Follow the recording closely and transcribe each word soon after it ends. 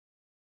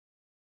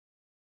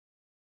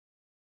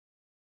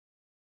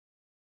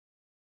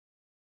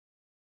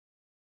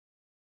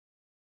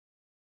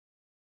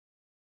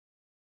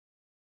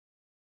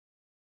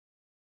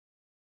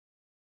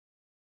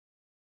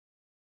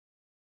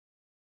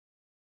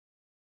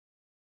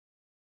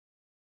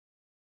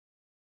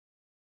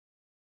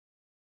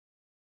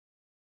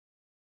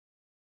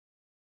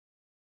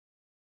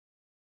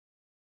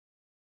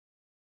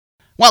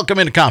Welcome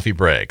into Coffee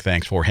Break.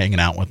 Thanks for hanging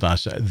out with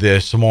us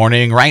this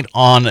morning, right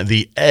on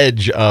the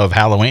edge of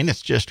Halloween.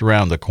 It's just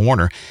around the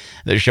corner.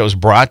 This show is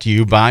brought to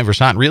you by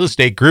Versant Real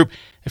Estate Group.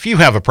 If you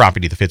have a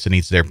property that fits the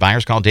needs of their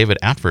buyers, call David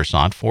at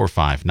Versant,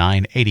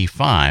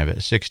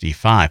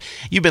 459-8565.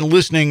 You've been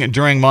listening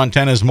during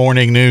Montana's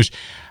morning news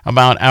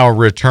about our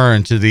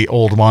return to the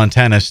old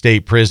Montana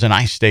State Prison.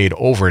 I stayed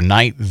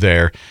overnight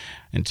there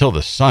until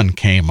the sun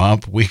came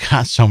up. We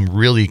got some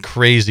really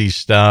crazy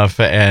stuff,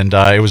 and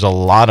it was a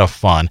lot of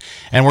fun.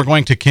 And we're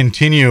going to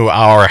continue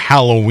our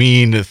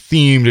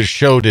Halloween-themed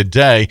show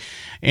today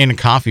in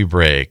Coffee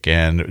Break.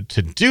 And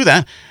to do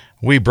that,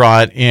 we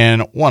brought in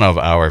one of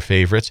our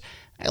favorites,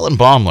 Ellen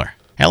Baumler.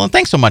 Ellen,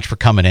 thanks so much for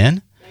coming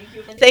in.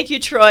 Thank you,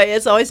 Troy.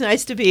 It's always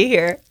nice to be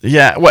here.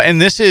 Yeah, well,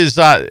 and this is,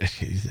 I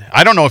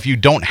don't know if you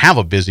don't have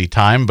a busy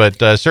time, but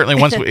certainly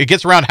once it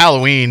gets around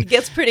Halloween. It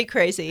gets pretty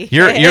crazy.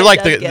 You're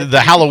like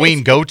the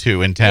Halloween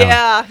go-to in town.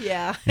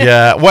 Yeah.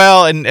 Yeah,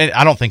 well, and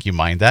I don't think you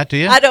mind that, do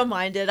you? I don't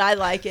mind it. I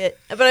like it.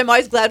 But I'm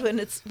always glad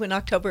when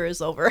October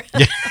is over.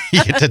 Yeah,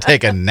 you get to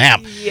take a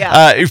nap.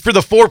 Yeah. For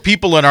the four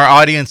people in our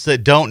audience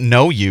that don't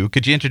know you,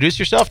 could you introduce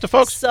yourself to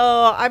folks?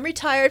 So I'm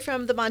retired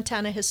from the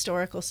Montana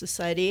Historical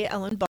Society,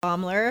 Ellen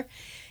Baumler.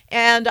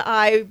 And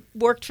I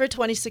worked for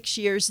 26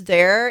 years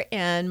there,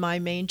 and my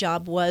main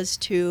job was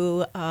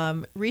to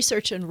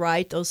research and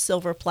write those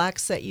silver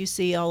plaques that you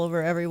see all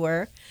over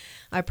everywhere.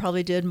 I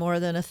probably did more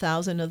than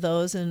 1,000 of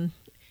those in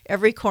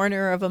every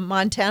corner of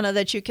Montana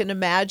that you can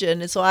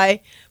imagine. And so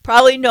I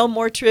probably know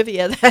more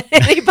trivia than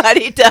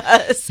anybody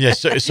does. Yeah,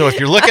 so if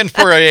you're looking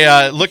for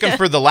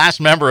for the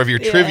last member of your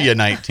trivia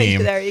night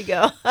team, there you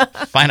go.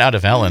 find out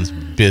if Ellen's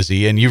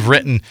busy. And you've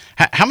written,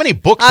 how many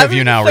books have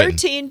you now written?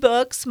 13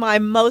 books. My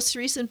most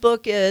recent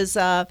book is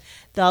The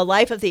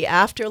Life of the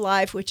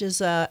Afterlife, which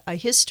is a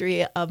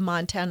history of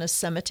Montana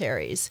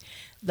cemeteries,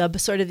 the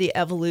sort of the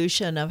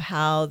evolution of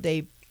how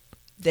they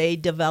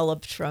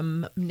developed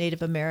from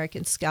Native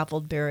American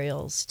scaffold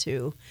burials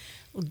to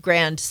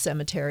grand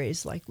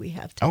cemeteries like we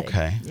have today.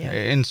 Okay. Yeah.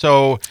 And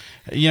so,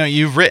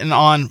 you've written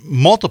on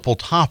multiple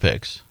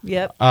topics.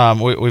 Yep.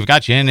 We've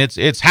got you in.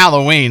 It's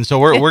Halloween, so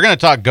we're going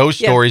to talk ghost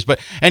stories. But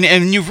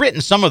and you've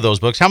written some of those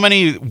books. How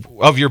many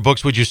of your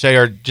books would you say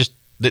are just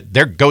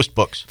they're ghost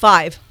books?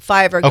 Five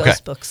are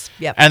ghost books.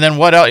 Yep. And then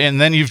what else? And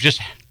then you've just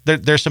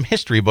there's some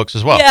history books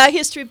as well. Yeah,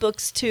 history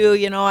books too.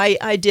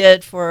 I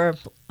did for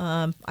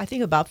I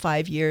think about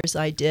 5 years.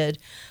 I did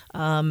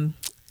a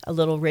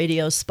little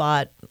radio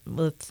spot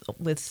with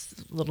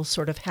little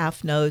sort of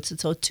half notes, and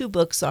so 2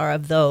 books are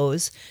of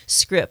those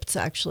scripts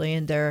actually,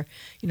 and they're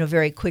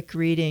very quick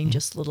reading,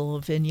 just little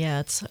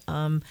vignettes.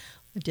 I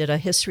did a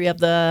history of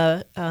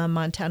the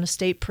Montana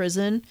State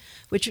Prison,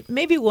 which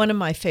may be one of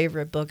my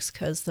favorite books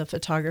because the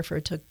photographer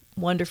took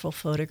wonderful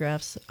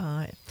photographs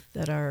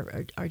that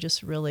are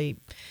just really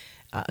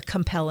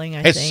compelling,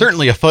 I think. It's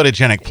certainly a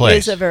photogenic place. It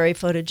is a very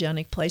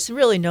photogenic place.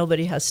 Really,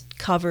 nobody has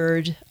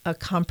covered a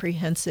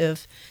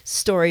comprehensive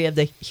story of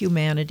the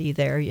humanity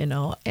there,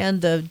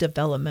 and the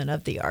development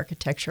of the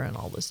architecture and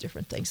all those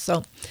different things.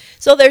 So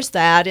there's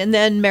that. And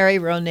then Mary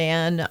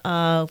Ronan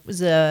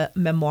was a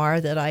memoir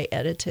that I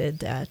edited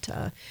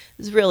that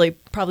is really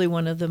probably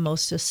one of the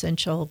most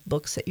essential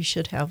books that you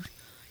should have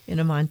in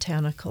a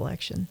Montana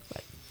collection.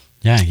 But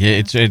Yeah,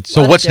 it's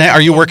so what's next?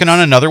 Are you working on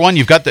another one?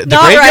 You've got the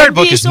graveyard right.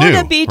 book is new,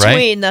 sort of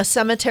between. right? The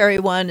cemetery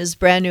one is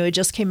brand new. It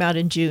just came out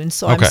in June,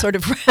 so Okay. I'm sort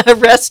of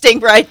resting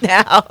right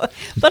now.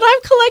 But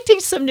I'm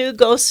collecting some new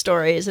ghost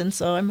stories, and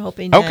so I'm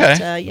hoping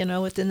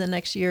that within the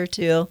next year or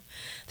two,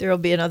 there will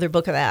be another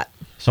book of that.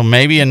 So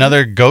maybe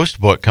another ghost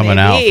book coming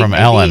out from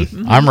maybe. Ellen.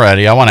 Mm-hmm. I'm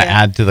ready. I want to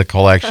add to the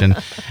collection.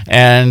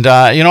 And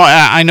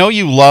I know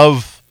you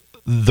love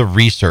the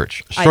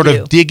research, sort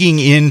of digging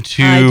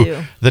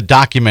into the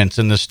documents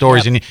and the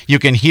stories. Yep. And you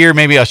can hear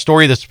maybe a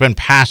story that's been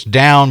passed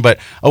down, but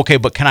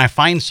can I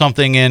find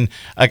something in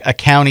a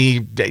county,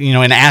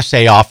 an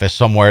assay office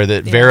somewhere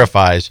that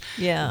verifies?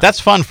 Yeah. That's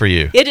fun for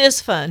you. It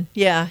is fun.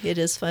 Yeah, it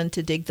is fun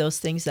to dig those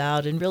things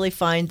out and really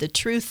find the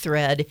true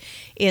thread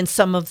in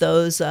some of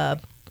those,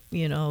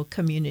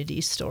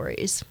 community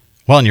stories.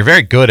 Well, and you're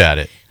very good at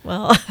it.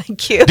 Well,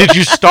 thank you. Did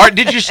you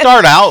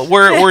start out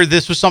where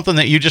this was something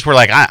that you just were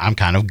like, I'm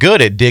kind of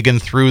good at digging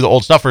through the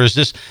old stuff, or is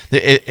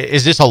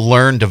this a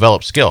learned,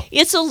 developed skill?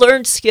 It's a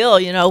learned skill.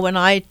 When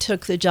I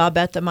took the job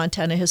at the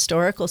Montana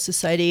Historical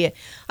Society,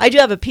 I do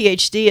have a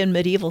PhD in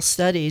medieval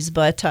studies,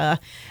 but I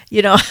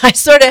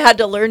sort of had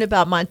to learn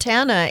about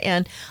Montana,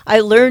 and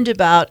I learned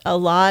about a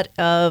lot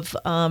of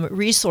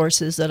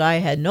resources that I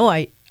had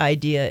no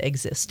idea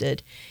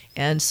existed.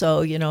 And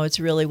so, it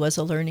really was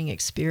a learning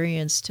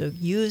experience to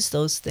use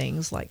those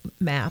things like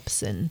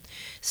maps and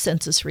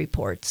census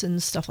reports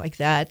and stuff like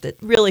that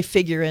really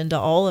figure into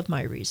all of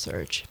my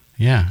research.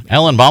 Yeah.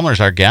 Ellen Baumler is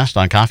our guest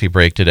on Coffee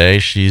Break today.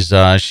 She's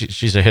a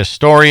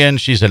historian,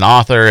 she's an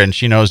author, and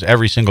she knows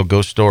every single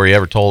ghost story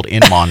ever told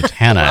in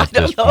Montana at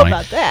this point. I don't know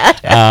about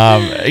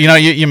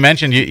that. You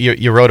mentioned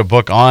you wrote a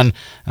book on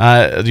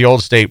the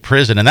old state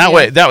prison, and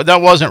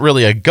that wasn't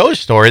really a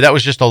ghost story. That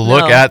was just a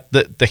look at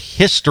the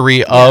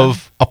history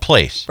of a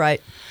place.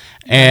 Right.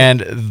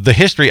 And the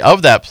history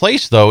of that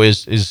place, though,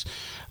 is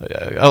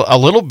a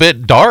little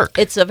bit dark.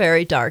 It's a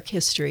very dark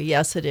history.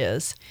 Yes, it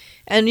is.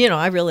 And,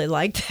 I really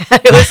liked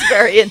that. It was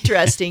very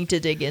interesting to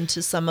dig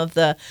into some of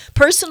the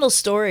personal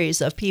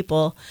stories of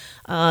people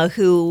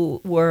who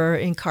were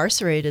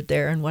incarcerated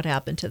there and what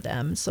happened to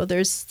them. So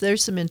there's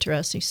some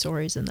interesting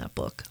stories in that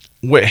book.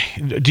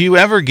 Do you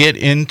ever get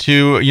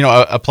into,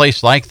 a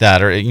place like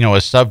that, or,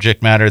 a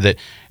subject matter that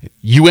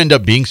you end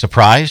up being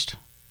surprised?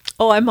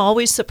 Oh, I'm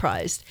always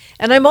surprised.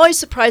 And I'm always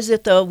surprised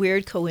at the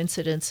weird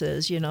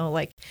coincidences,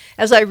 like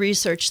as I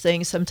research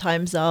things,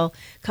 sometimes I'll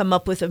come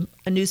up with a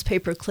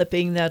newspaper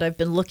clipping that I've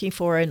been looking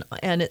for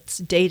and it's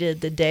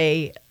dated the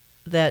day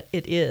that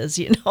it is,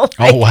 Oh,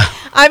 wow.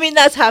 I mean,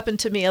 that's happened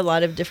to me a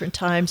lot of different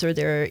times, or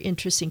there are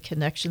interesting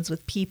connections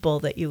with people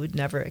that you would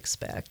never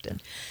expect.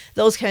 And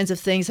those kinds of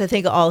things, I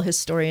think all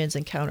historians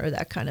encounter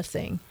that kind of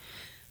thing.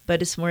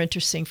 But it's more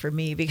interesting for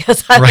me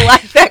because I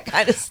like that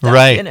kind of stuff.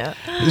 Right.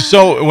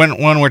 So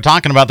when we're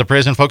talking about the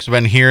prison, folks have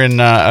been hearing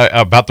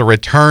about the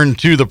return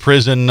to the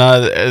prison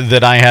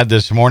that I had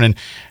this morning.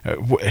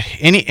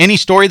 Any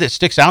story that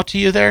sticks out to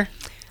you there?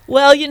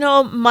 Well,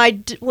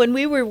 when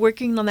we were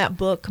working on that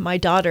book, my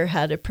daughter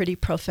had a pretty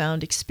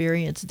profound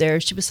experience there.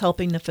 She was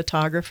helping the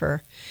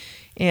photographer.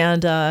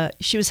 And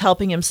she was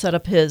helping him set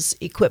up his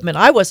equipment.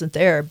 I wasn't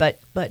there, but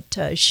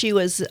she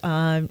was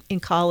in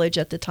college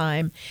at the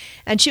time,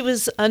 and she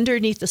was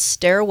underneath the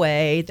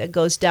stairway that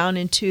goes down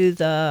into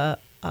the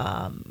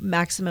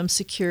maximum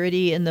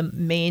security in the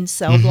main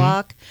cell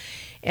block,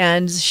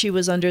 and she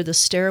was under the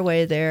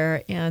stairway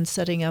there and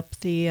setting up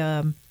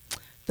the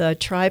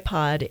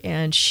tripod.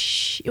 And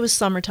it was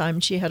summertime,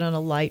 and she had on a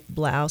light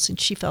blouse, and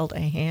she felt a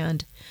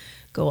hand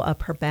go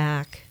up her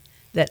back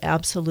that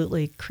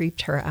absolutely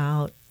creeped her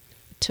out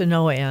to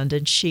no end,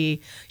 and she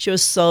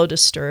was so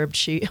disturbed.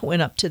 She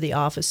went up to the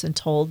office and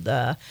told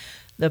the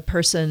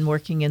person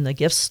working in the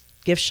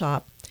gift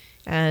shop,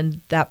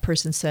 and that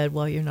person said,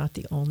 "Well, you're not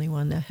the only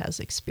one that has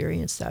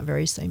experienced that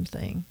very same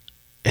thing."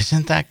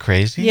 Isn't that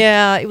crazy?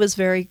 Yeah, it was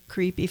very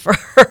creepy for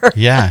her.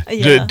 Yeah.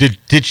 Yeah.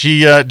 Did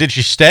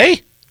she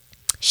stay?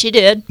 She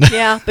did.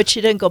 Yeah, but she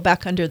didn't go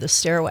back under the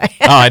stairway.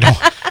 Oh,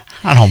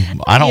 I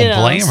don't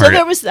blame her. So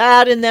there was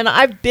that, and then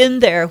I've been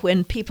there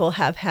when people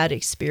have had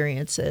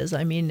experiences.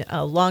 I mean,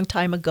 a long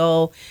time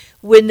ago,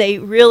 when they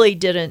really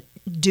didn't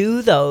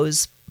do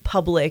those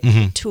public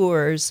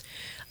tours,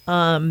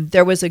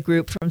 there was a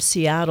group from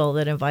Seattle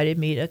that invited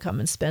me to come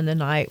and spend the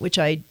night, which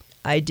I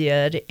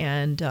did,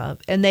 and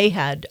they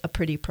had a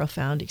pretty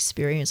profound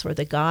experience where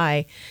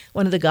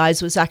one of the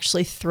guys was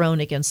actually thrown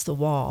against the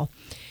wall,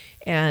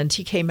 and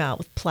he came out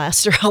with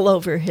plaster all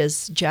over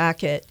his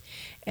jacket,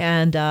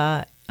 and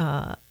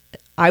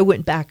I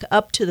went back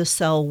up to the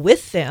cell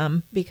with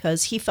them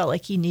because he felt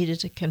like he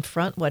needed to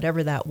confront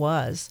whatever that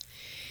was.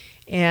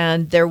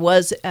 And there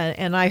was,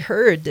 and I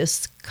heard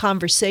this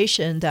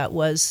conversation that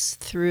was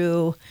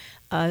through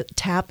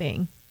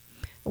tapping,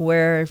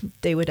 where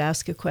they would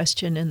ask a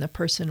question and the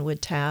person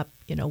would tap,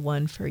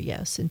 1 for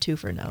yes and 2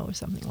 for no, or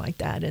something like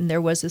that. And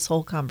there was this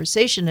whole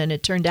conversation, and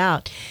it turned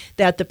out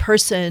that the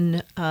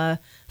person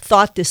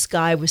thought this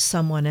guy was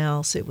someone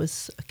else. It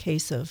was a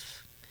case of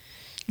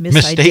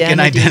mistaken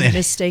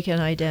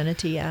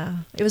identity. Yeah,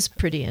 it was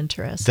pretty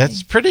interesting.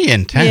 That's pretty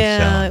intense.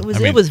 Yeah,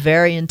 it was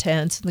very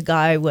intense. And the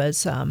guy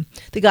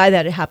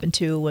that it happened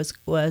to was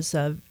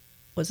a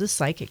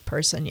psychic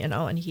person,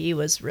 and he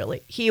was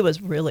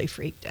really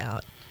freaked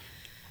out.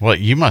 Well,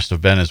 you must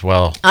have been as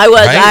well. I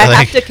was. Right?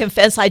 I have to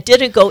confess, I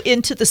didn't go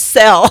into the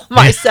cell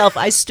myself.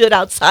 I stood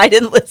outside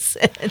and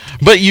listened.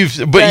 But you've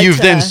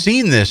then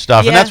seen this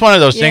stuff, and that's one of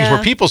those things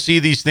where people see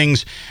these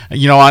things, on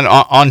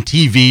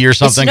TV or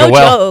something. It's no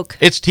joke.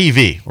 It's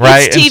TV,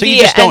 right? It's TV, and so you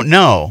just don't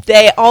know.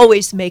 They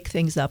always make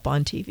things up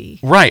on TV,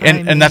 right?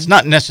 And that's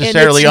not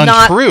necessarily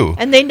untrue.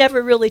 And they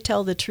never really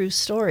tell the true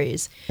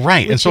stories,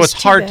 right? And so it's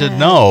hard to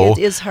know. It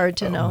is hard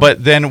to know.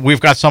 But then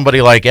we've got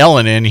somebody like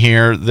Ellen in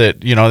here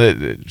that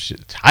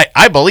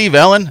I believe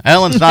Ellen.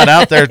 Ellen's not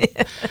out there.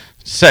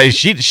 Say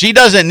she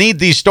doesn't need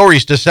these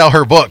stories to sell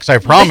her books. I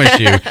promise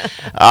you.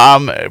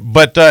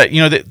 But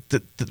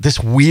this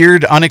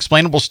weird,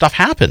 unexplainable stuff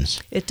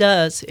happens. It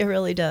does. It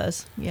really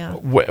does. Yeah.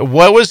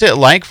 What was it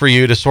like for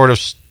you to sort of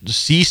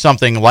see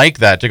something like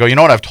that? To go,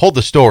 I've told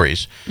the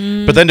stories,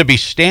 but then to be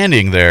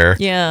standing there,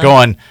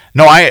 going,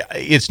 no,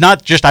 it's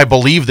not just I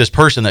believe this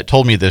person that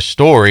told me this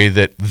story,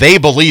 that they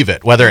believe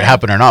it, whether it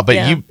happened or not. But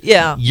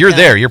you're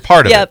there. You're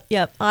part of it.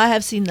 Yep. I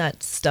have seen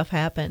that stuff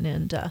happen,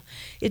 and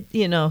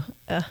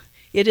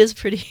it is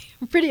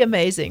pretty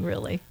amazing,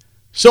 really.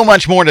 So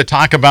much more to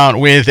talk about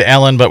with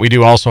Ellen, but we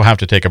do also have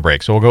to take a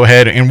break. So we'll go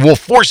ahead and we'll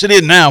force it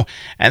in now,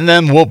 and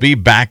then we'll be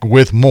back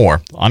with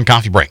more on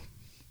Coffee Break.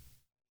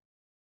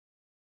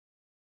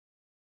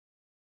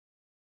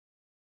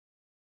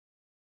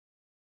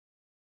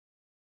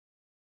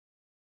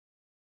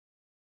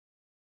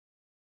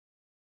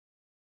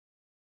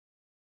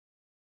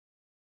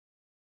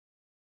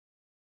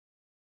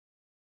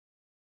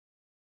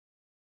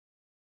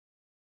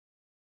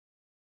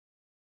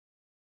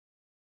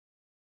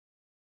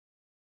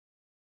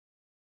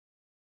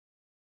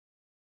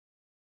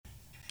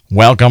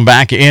 Welcome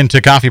back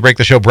into Coffee Break,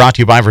 the show brought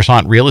to you by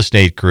Versant Real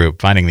Estate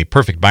Group. Finding the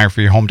perfect buyer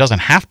for your home doesn't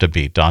have to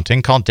be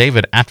daunting. Call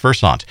David at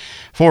Versant,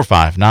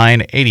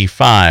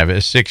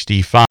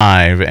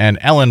 459-8565. And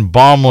Ellen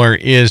Baumler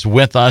is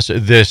with us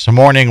this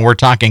morning. We're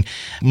talking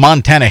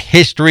Montana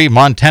history,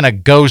 Montana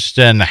ghosts,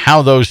 and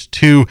how those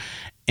two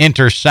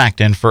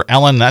intersect. And for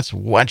Ellen, that's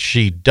what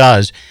she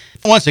does.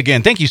 Once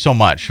again, thank you so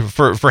much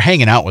for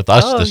hanging out with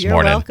us this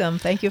morning. You're welcome.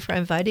 Thank you for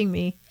inviting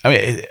me. I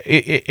mean,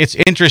 it's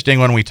interesting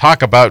when we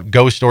talk about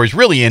ghost stories,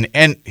 really in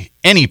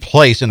any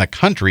place in the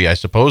country, I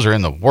suppose, or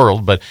in the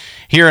world. But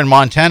here in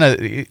Montana,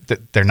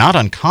 they're not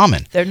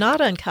uncommon. They're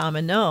not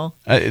uncommon, no.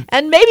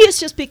 And maybe it's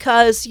just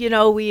because,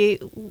 we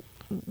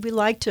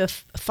like to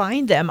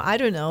find them. I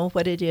don't know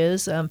what it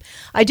is.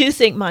 I do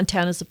think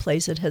Montana's a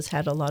place that has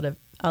had a lot of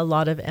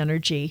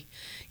energy.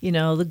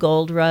 The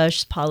gold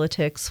rush,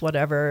 politics,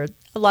 whatever.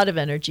 A lot of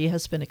energy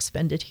has been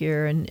expended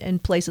here,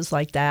 and places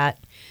like that,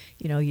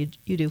 you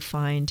do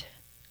find.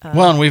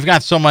 Well, and we've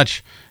got so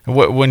much.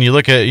 When you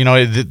look at,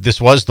 this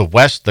was the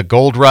West, the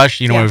gold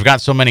rush. We've got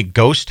so many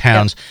ghost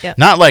towns. Yep.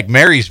 Not like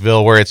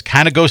Marysville, where it's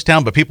kind of ghost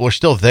town, but people are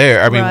still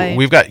there. I mean, Right.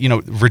 We've got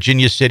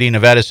Virginia City,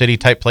 Nevada City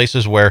type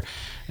places where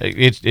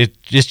it's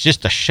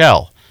just a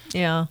shell.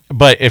 Yeah.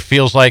 But it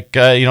feels like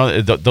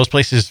those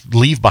places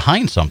leave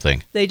behind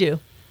something. They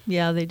do.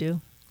 Yeah, they do.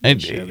 And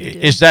They surely do.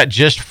 is that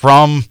just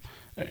from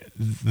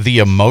the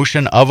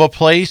emotion of a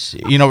place,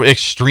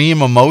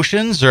 extreme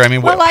emotions, or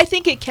Well, I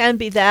think it can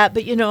be that,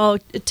 but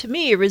to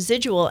me,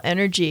 residual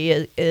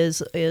energy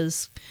is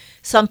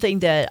something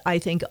that I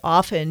think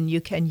often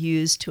you can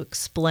use to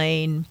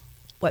explain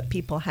what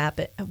people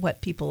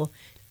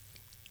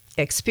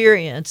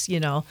experience,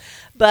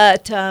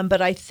 But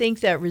I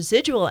think that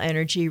residual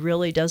energy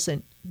really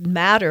doesn't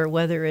matter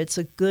whether it's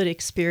a good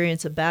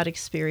experience, a bad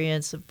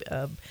experience,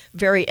 a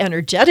very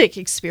energetic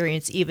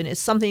experience even.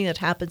 It's something that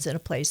happens in a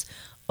place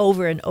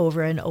over and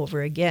over and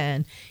over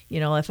again.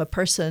 If a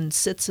person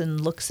sits and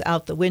looks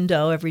out the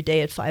window every day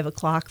at 5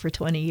 o'clock for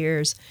 20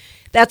 years,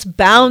 that's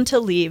bound to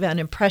leave an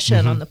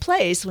impression on the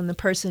place when the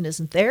person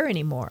isn't there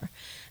anymore.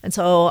 And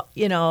so,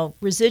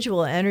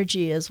 residual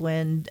energy is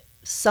when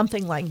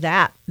something like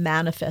that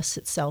manifests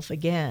itself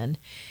again.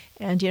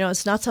 And,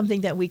 it's not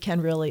something that we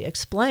can really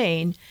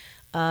explain,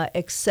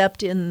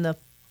 except in the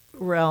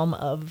realm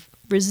of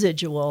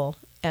residual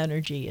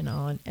energy, and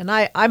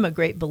I'm a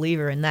great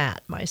believer in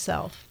that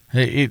myself.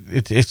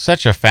 It's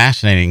such a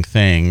fascinating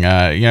thing.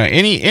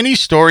 Any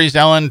stories,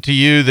 Ellen, to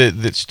you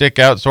that stick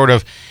out sort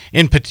of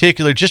in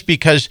particular, just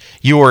because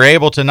you were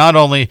able to not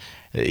only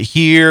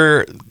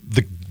hear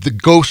the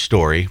ghost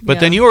story, but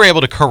then you were able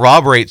to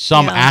corroborate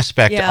some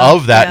aspect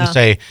of that and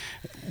say,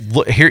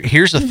 look,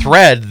 here's a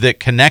thread that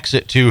connects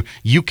it to,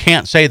 you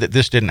can't say that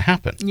this didn't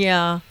happen.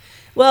 Yeah.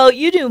 Well,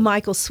 you knew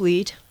Michael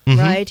Sweet,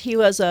 right? He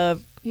was a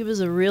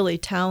really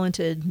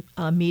talented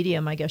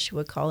medium, I guess you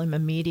would call him a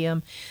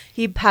medium.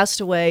 He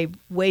passed away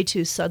way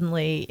too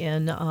suddenly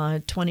in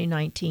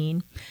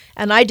 2019.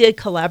 And I did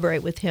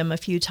collaborate with him a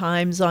few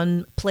times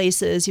on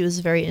places. He was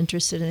very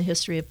interested in the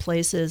history of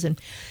places. And,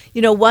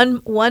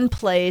 one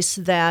place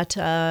that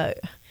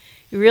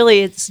really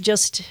it's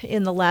just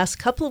in the last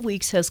couple of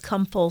weeks has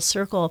come full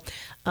circle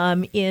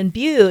in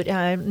Butte.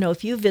 I don't know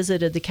if you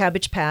visited the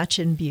Cabbage Patch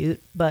in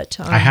Butte, but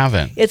I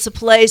haven't. It's a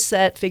place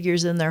that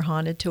figures in their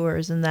haunted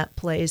tours, and that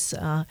place,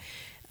 the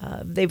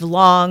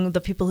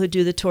people who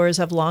do the tours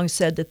have long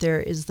said that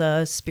there is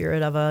the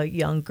spirit of a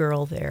young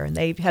girl there, and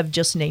they have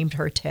just named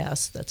her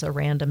Tess. That's a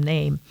random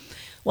name.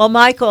 Well,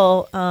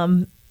 Michael,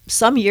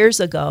 some years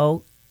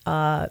ago,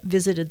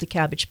 visited the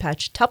Cabbage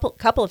Patch a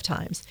couple of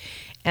times,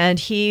 and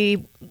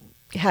he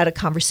had a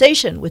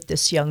conversation with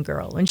this young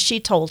girl, and she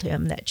told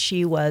him that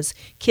she was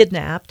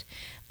kidnapped,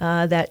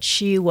 that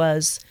she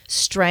was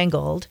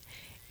strangled,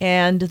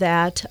 and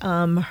that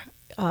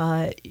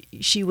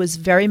she was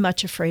very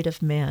much afraid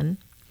of men.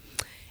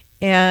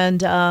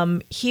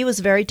 And he was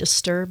very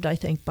disturbed, I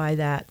think, by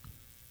that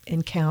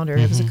encounter.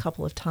 It was a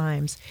couple of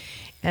times.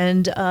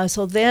 And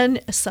so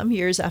then some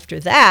years after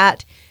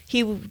that,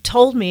 he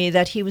told me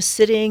that he was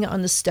sitting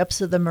on the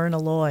steps of the Myrna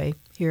Loy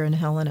here in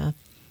Helena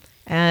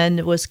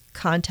and was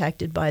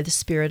contacted by the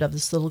spirit of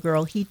this little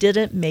girl. He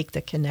didn't make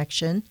the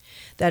connection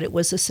that it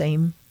was the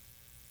same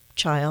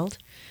child,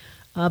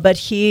 but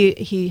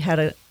he had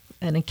an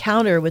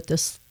encounter with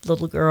this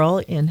little girl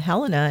in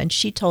Helena, and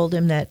she told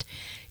him that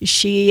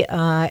she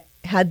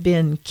had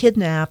been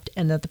kidnapped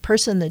and that the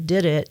person that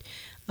did it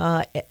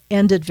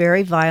ended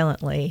very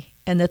violently,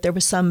 and that there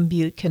was some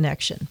Butte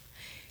connection.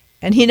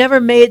 And he never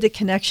made the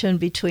connection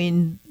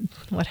between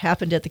what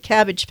happened at the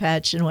Cabbage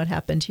Patch and what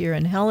happened here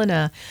in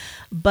Helena.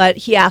 But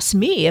he asked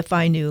me if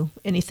I knew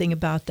anything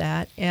about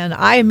that. And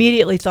I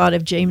immediately thought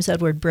of James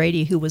Edward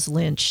Brady, who was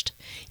lynched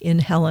in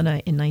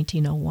Helena in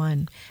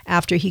 1901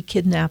 after he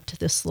kidnapped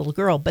this little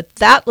girl. But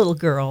that little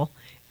girl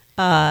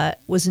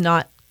was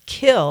not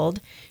killed.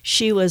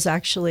 She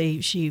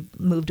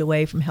moved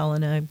away from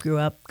Helena, grew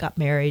up, got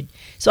married.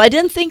 So I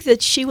didn't think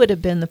that she would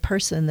have been the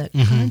person that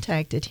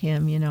contacted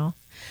him,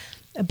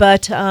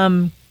 But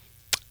in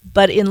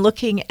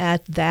looking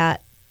at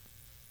that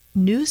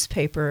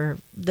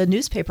the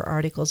newspaper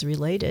articles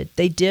related,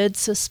 they did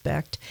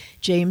suspect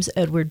James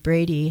Edward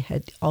Brady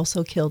had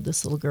also killed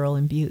this little girl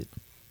in Butte.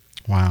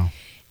 Wow.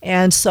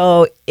 And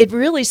so it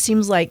really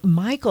seems like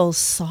Michael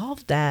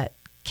solved that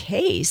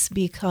case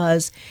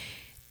because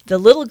the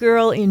little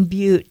girl in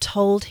Butte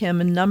told him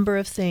a number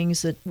of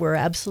things that were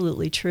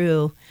absolutely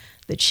true,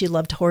 that she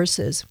loved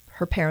horses.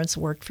 Her parents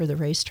worked for the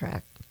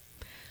racetrack.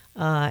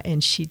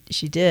 And she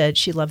did.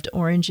 She loved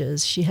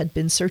oranges. She had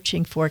been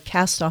searching for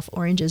cast-off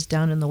oranges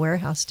down in the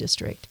warehouse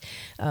district,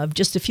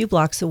 just a few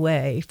blocks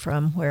away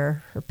from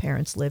where her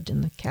parents lived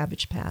in the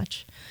cabbage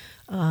patch,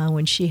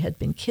 when she had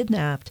been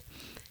kidnapped.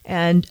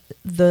 And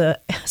the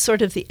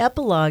sort of the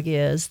epilogue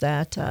is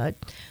that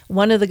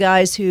one of the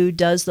guys who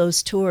does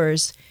those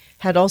tours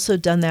had also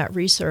done that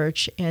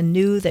research and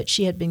knew that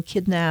she had been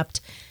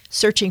kidnapped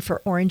searching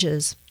for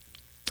oranges.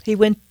 He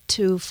went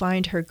to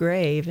find her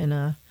grave in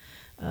a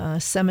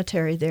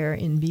cemetery there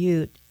in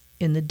Butte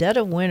in the dead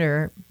of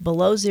winter,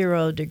 below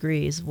 0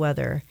 degrees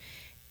weather,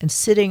 and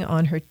sitting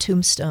on her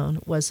tombstone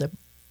was a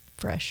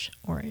fresh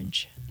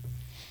orange.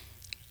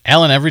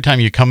 Ellen, every time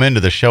you come into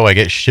the show, I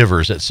get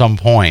shivers at some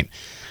point.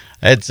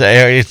 It's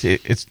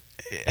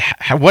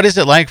what is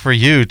it like for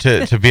you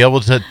to be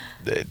able to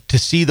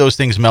see those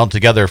things meld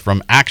together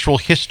from actual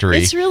history?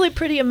 It's really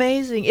pretty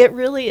amazing. It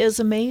really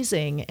is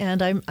amazing,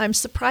 and I'm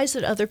surprised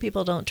that other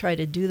people don't try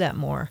to do that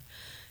more.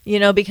 You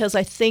know, because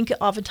I think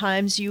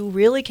oftentimes you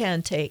really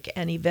can take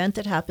an event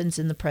that happens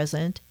in the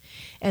present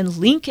and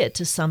link it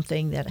to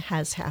something that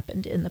has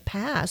happened in the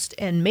past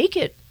and make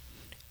it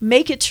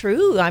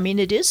true. I mean,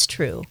 it is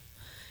true.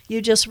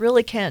 You just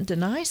really can't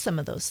deny some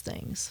of those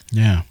things.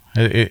 Yeah,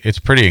 it's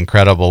pretty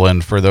incredible.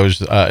 And for those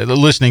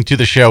listening to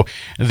the show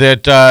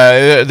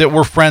that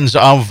were friends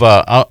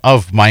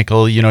of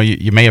Michael, you know,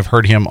 you may have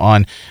heard him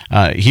on.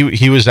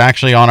 He was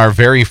actually on our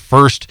very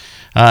first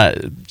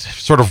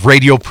sort of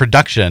radio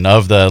production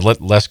of the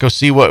let's go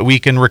see what we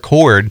can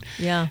record.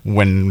 Yeah.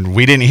 When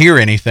we didn't hear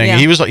anything, yeah.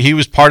 he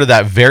was part of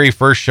that very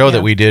first show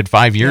that we did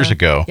 5 years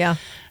ago. Yeah.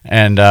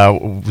 And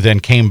then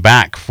came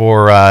back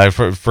for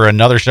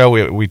another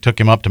show. We took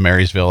him up to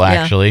Marysville,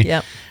 actually.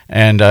 Yeah.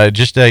 And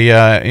just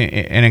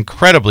an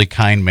incredibly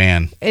kind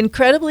man.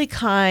 Incredibly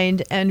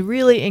kind and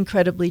really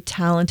incredibly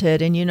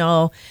talented. And, you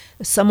know,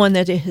 someone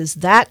that is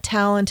that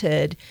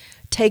talented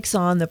takes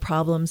on the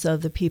problems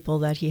of the people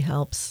that he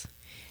helps.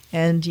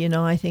 And, you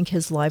know, I think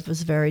his life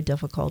was very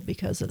difficult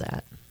because of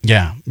that.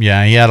 Yeah,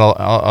 he had a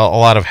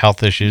lot of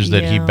health issues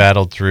that he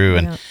battled through.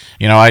 And,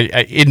 you know, I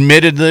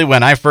admittedly,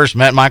 when I first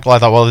met Michael, I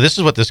thought, well, this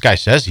is what this guy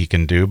says he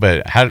can do,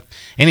 but how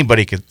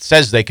anybody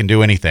says they can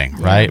do anything,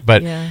 right?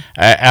 But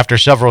after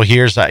several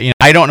years, I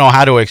don't know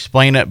how to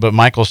explain it, but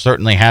Michael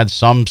certainly had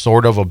some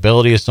sort of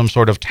ability, some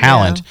sort of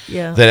talent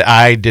that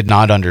I did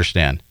not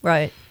understand.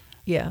 Right,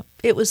 yeah.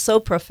 It was so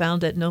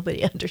profound that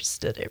nobody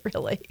understood it,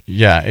 really.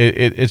 Yeah,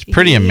 it's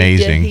pretty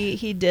amazing.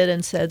 He did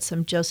and said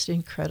some just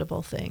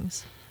incredible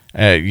things.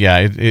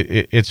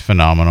 It's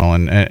phenomenal,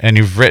 and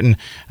you've written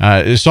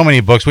so many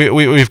books.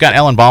 We've got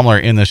Ellen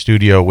Baumler in the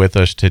studio with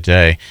us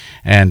today,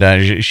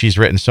 and she's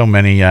written so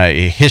many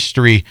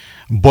history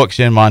books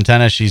in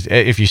Montana.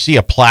 If you see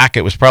a plaque,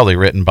 it was probably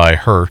written by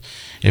her.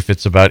 If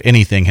it's about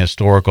anything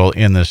historical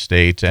in the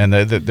state, and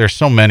there's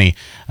so many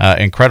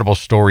incredible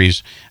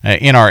stories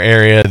in our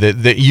area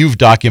that you've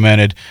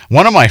documented.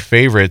 One of my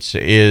favorites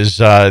is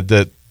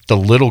the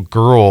little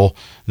girl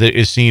that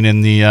is seen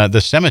in the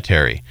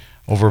cemetery.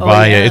 Over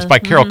by it's by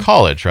Carroll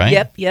College,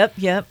 right?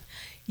 Yep.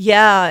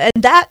 Yeah,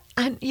 and that,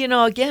 you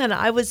know, again,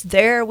 I was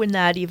there when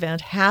that event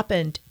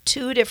happened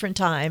 2 different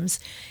times,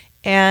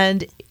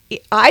 and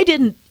I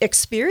didn't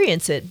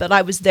experience it, but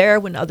I was there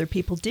when other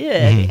people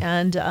did,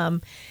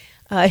 and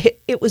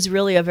it was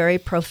really a very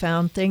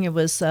profound thing. It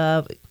was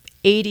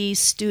 80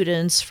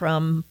 students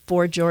from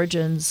Fort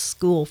Georgian's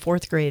school,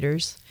 4th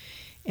graders,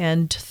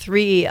 and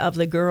 3 of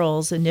the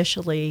girls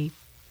initially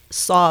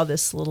saw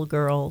this little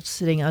girl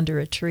sitting under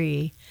a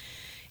tree.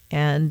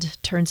 And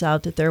turns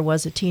out that there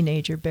was a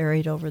teenager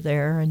buried over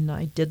there, and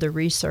I did the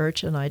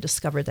research, and I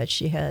discovered that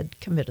she had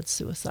committed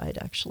suicide,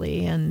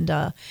 actually, and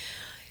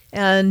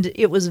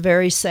it was a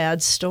very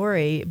sad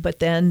story. But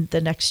then the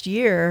next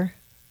year,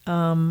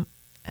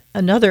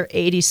 another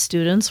 80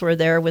 students were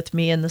there with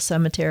me in the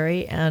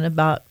cemetery, and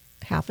about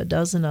half a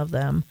dozen of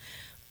them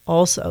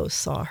also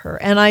saw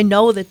her, and I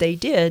know that they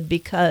did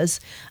because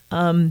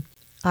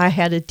I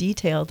had a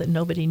detail that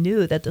nobody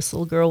knew, that this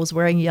little girl was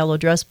wearing a yellow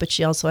dress, but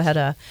she also had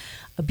a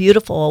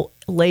beautiful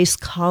lace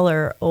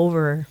collar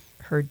over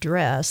her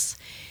dress.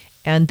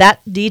 And that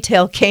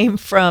detail came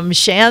from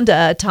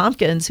Shanda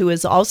Tompkins, who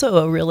is also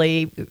a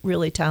really,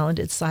 really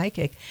talented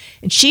psychic.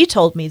 And she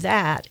told me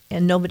that,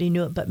 and nobody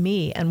knew it but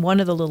me. And one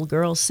of the little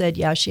girls said,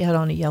 yeah, she had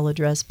on a yellow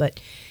dress,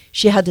 but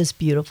she had this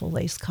beautiful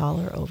lace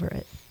collar over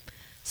it.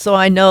 So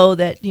I know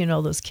that, you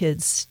know, those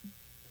kids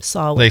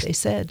saw what they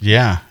said.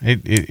 Yeah,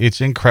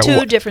 it's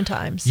incredible. 2 different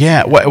times.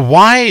 Yeah,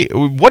 why?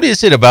 What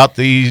is it about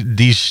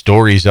these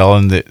stories,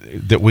 Ellen,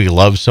 that we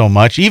love so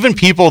much? Even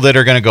people that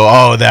are going to go,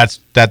 oh, that's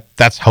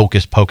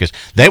hocus pocus.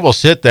 They will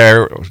sit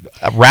there,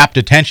 rapt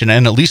attention,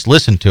 and at least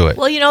listen to it.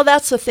 Well,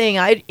 that's the thing.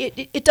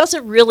 It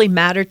doesn't really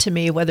matter to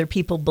me whether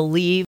people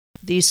believe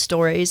these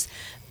stories.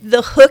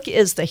 The hook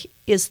is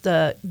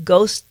the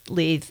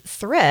ghostly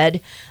thread,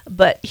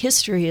 but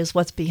history is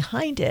what's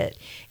behind it.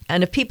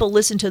 And if people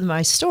listen to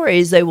my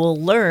stories, they will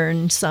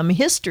learn some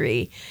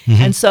history.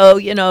 Mm-hmm. And so,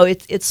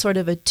 it's sort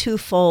of a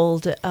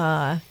twofold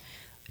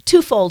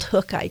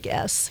hook, I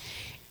guess.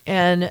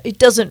 And it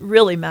doesn't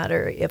really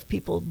matter if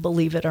people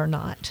believe it or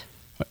not.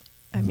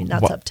 I mean,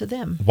 that's up to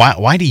them.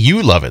 Why do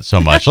you love it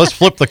so much? Let's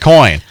flip the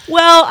coin.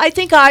 Well, I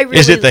think I really...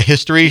 Is it the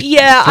history?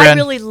 Yeah, I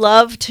really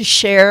love to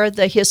share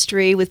the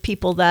history with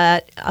people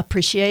that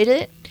appreciate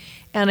it.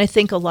 And I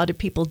think a lot of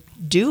people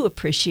do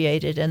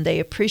appreciate it, and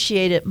they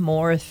appreciate it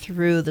more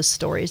through the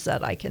stories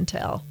that I can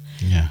tell.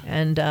 Yeah.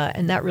 And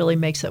that really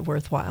makes it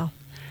worthwhile.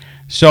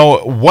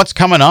 So what's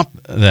coming up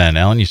then,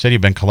 Ellen? You said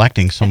you've been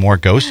collecting some more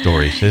ghost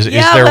stories. Is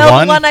there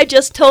one? The one I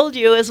just told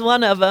you is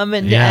one of them,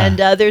 and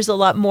there's a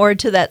lot more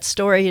to that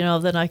story,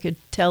 than I could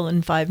tell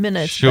in 5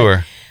 minutes.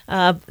 Sure.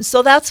 But,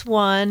 so that's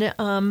one,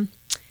 and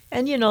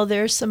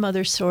there's some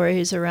other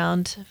stories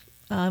around.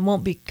 I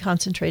won't be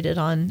concentrated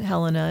on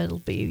Helena. It'll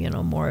be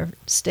more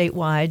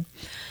statewide,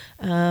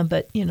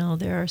 but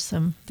there are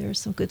some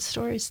good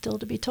stories still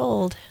to be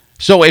told.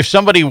 So if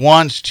somebody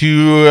wants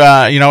to,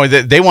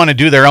 they want to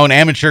do their own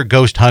amateur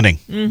ghost hunting,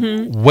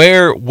 mm-hmm.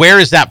 where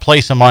is that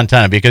place in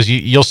Montana? Because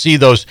you'll see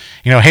those,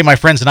 hey, my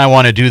friends and I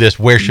want to do this.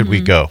 Where should we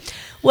go?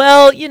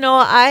 Well,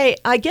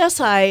 I guess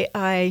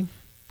I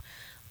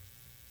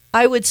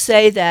would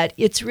say that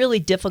it's really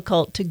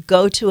difficult to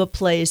go to a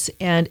place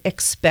and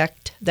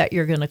expect that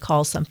you're going to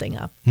call something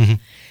up,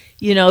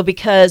 mm-hmm.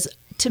 Because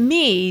to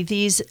me,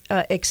 these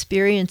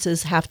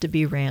experiences have to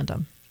be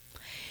random.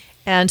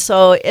 And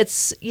so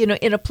it's,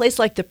 in a place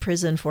like the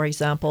prison, for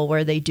example,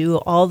 where they do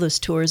all those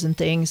tours and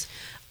things,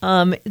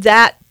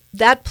 that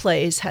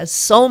place has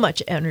so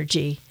much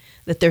energy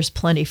that there's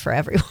plenty for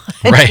everyone.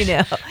 Right.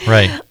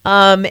 Right.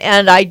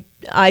 And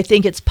I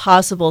think it's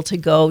possible to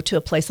go to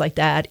a place like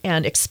that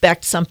and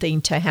expect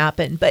something to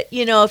happen. But,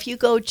 if you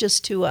go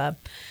just to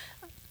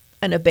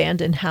an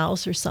abandoned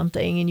house or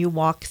something and you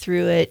walk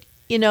through it,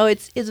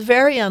 it's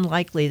very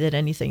unlikely that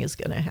anything is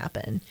going to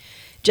happen,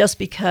 just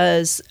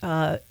because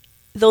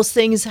those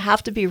things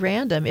have to be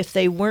random. If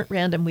they weren't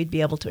random, we'd be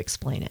able to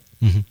explain it.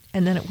 Mm-hmm.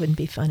 And then it wouldn't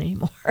be fun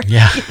anymore.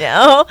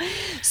 Yeah.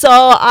 So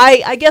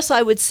I guess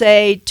I would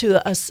say to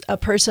a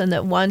person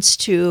that wants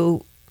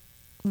to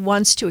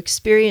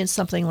experience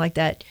something like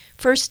that,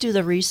 first do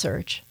the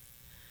research.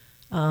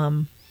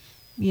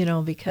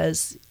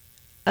 Because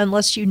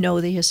unless you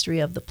know the history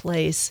of the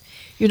place,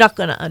 you're not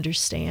going to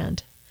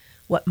understand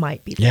what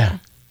might be there. Yeah.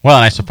 Well,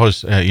 and I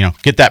suppose,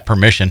 get that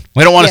permission.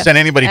 We don't want to send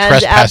anybody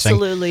trespassing.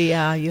 Absolutely,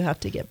 yeah, you have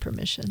to get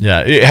permission.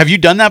 Yeah. Have you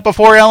done that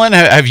before, Ellen?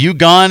 Have you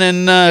gone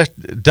and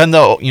done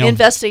the,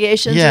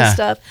 investigations and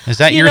stuff? Is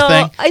that your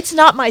thing? It's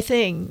not my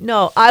thing.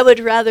 No, I would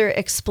rather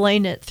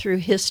explain it through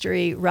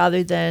history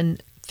rather than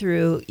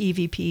through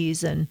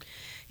EVPs and,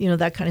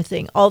 that kind of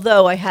thing.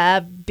 Although I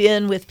have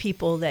been with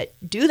people that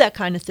do that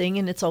kind of thing,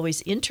 and it's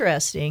always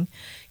interesting.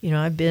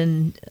 I've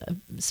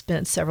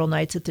spent several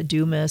nights at the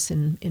Dumas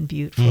in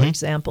Butte, for mm-hmm.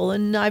 example,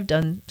 and I've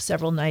done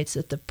several nights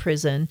at the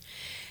prison.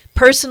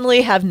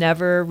 Personally, have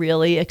never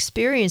really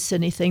experienced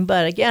anything,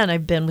 but again,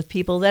 I've been with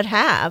people that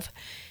have.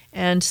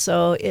 And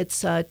so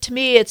it's, to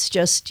me, it's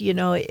just,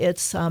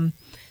 it's the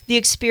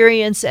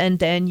experience, and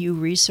then you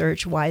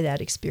research why that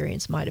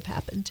experience might have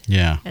happened.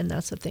 Yeah. And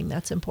that's the thing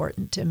that's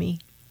important to me.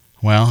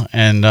 Well,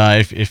 and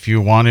if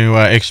you want to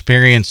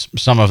experience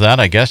some of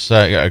that, I guess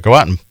go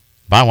out and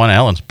buy one of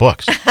Ellen's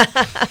books.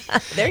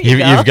 There you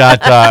go. You've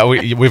got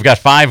we've got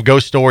 5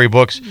 ghost story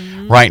books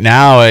mm-hmm. right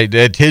now.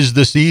 It is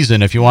the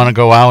season. If you want to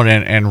go out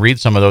and read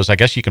some of those, I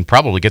guess you can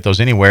probably get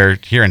those anywhere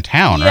here in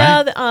town,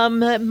 right?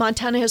 Yeah,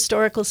 Montana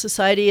Historical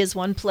Society is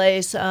one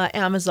place.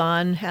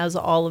 Amazon has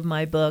all of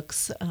my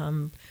books.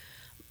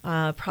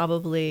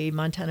 Probably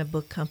Montana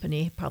Book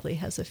Company probably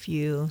has a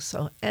few.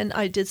 So, and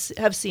I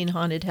have seen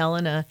Haunted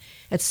Helena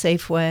at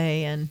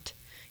Safeway and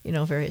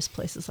various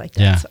places like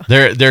that. Yeah, so.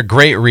 They're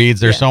great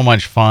reads. They're so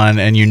much fun,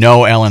 and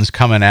Ellen's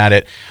coming at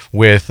it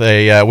with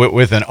a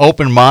with an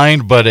open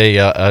mind, but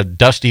a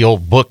dusty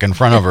old book in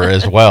front of her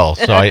as well.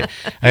 So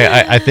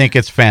I think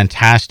it's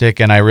fantastic,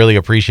 and I really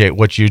appreciate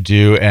what you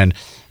do and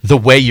the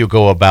way you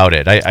go about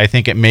it. I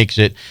think it makes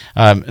it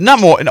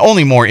not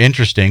only more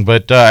interesting,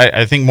 but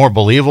I think more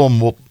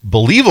believable.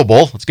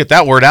 Let's get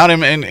that word out,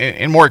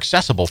 and more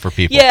accessible for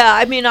people. Yeah,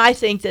 I mean, I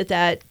think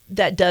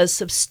that does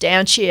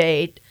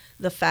substantiate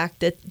the fact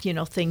that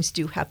things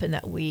do happen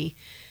that we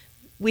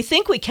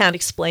think we can't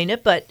explain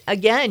it, but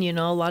again,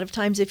 a lot of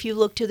times if you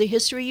look to the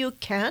history, you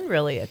can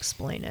really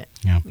explain it.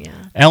 Yeah.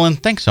 Ellen,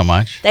 thanks so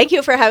much. Thank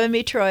you for having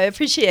me, Troy. I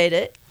appreciate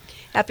it.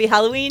 Happy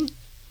Halloween.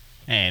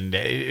 And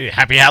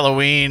happy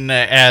Halloween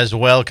as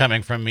well,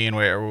 coming from me. And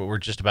we're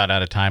just about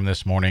out of time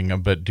this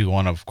morning, but do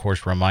want to, of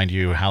course, remind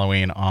you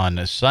Halloween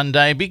on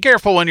Sunday. Be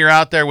careful when you're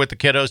out there with the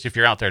kiddos. If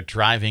you're out there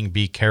driving,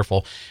 be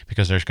careful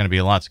because there's going to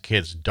be lots of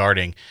kids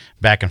darting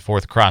back and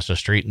forth across the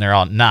street, and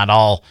they're not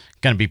all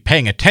going to be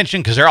paying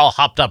attention because they're all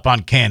hopped up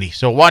on candy.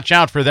 So watch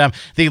out for them.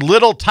 The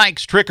Little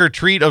Tykes Trick or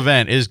Treat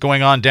event is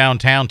going on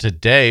downtown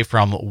today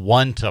from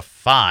 1 to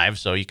 5.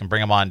 So you can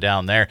bring them on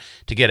down there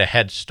to get a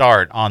head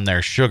start on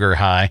their sugar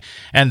high.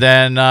 And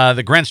then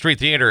the Grant Street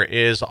Theater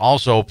is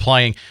also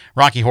playing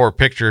Rocky Horror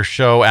Picture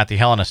Show at the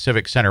Helena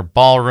Civic Center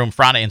Ballroom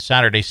Friday and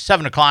Saturday,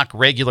 7 o'clock,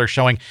 regular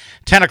showing.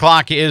 10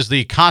 o'clock is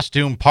the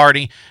costume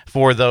party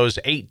for those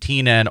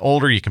 18 and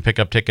older. You can pick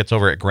up tickets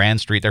over at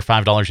Grand Street. They're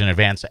 $5 in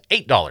advance,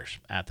 $8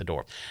 at the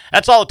door.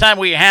 That's all the time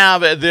we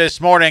have this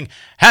morning.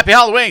 Happy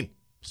Halloween.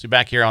 See you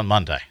back here on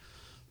Monday.